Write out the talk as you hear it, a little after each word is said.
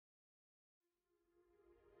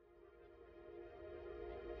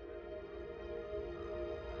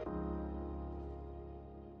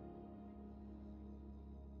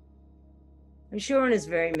Sherwin is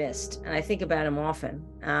very missed, and I think about him often.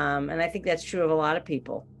 And I think that's true of a lot of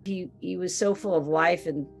people. He was so full of life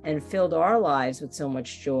and filled our lives with so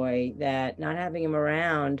much joy that not having him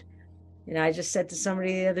around, I just said to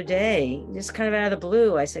somebody the other day, just kind of out of the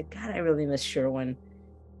blue, I said, God, I really miss Sherwin.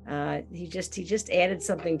 He just added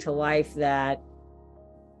something to life that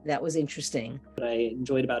was interesting. What I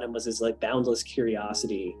enjoyed about him was his like boundless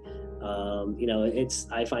curiosity.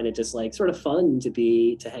 I find it just like sort of fun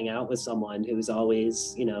to hang out with someone who's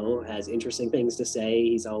always, has interesting things to say.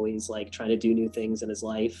 He's always like trying to do new things in his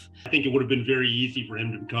life. I think it would have been very easy for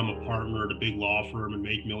him to become a partner at a big law firm and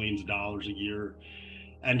make millions of dollars a year.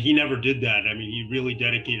 And he never did that. I mean, he really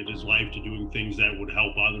dedicated his life to doing things that would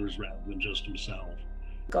help others rather than just himself.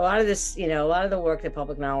 A lot of this, a lot of the work that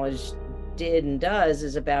Public Knowledge did and does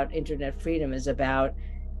is about internet freedom, is about,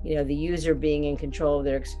 the user being in control of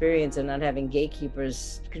their experience and not having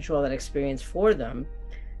gatekeepers control that experience for them.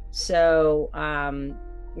 So,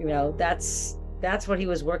 that's what he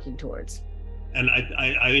was working towards. And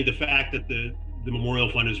I think the fact that the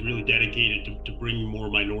Memorial Fund is really dedicated to bringing more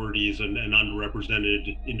minorities and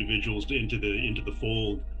underrepresented individuals into the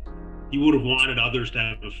fold. He would have wanted others to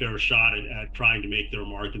have a fair shot at trying to make their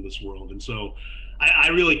mark in this world. And so I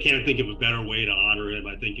really can't think of a better way to honor him.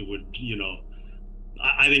 I think it would,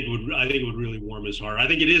 I think it would really warm his heart. I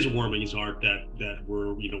think it is warming his heart that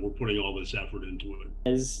we're putting all this effort into it.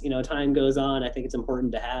 As time goes on, I think it's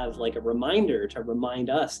important to have like a reminder to remind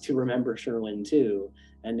us to remember Sherwin too.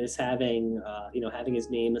 And just having his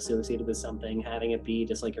name associated with something, having it be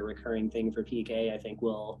just like a recurring thing for PK, I think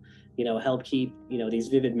will, help keep, these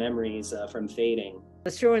vivid memories from fading.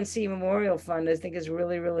 The Sherwin C. Memorial Fund, I think, is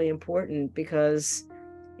really, really important because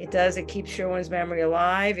it keeps Sherwin's memory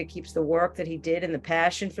alive. It keeps the work that he did and the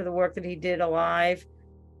passion for the work that he did alive.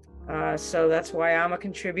 So that's why I'm a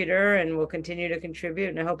contributor and will continue to contribute,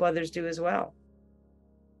 and I hope others do as well.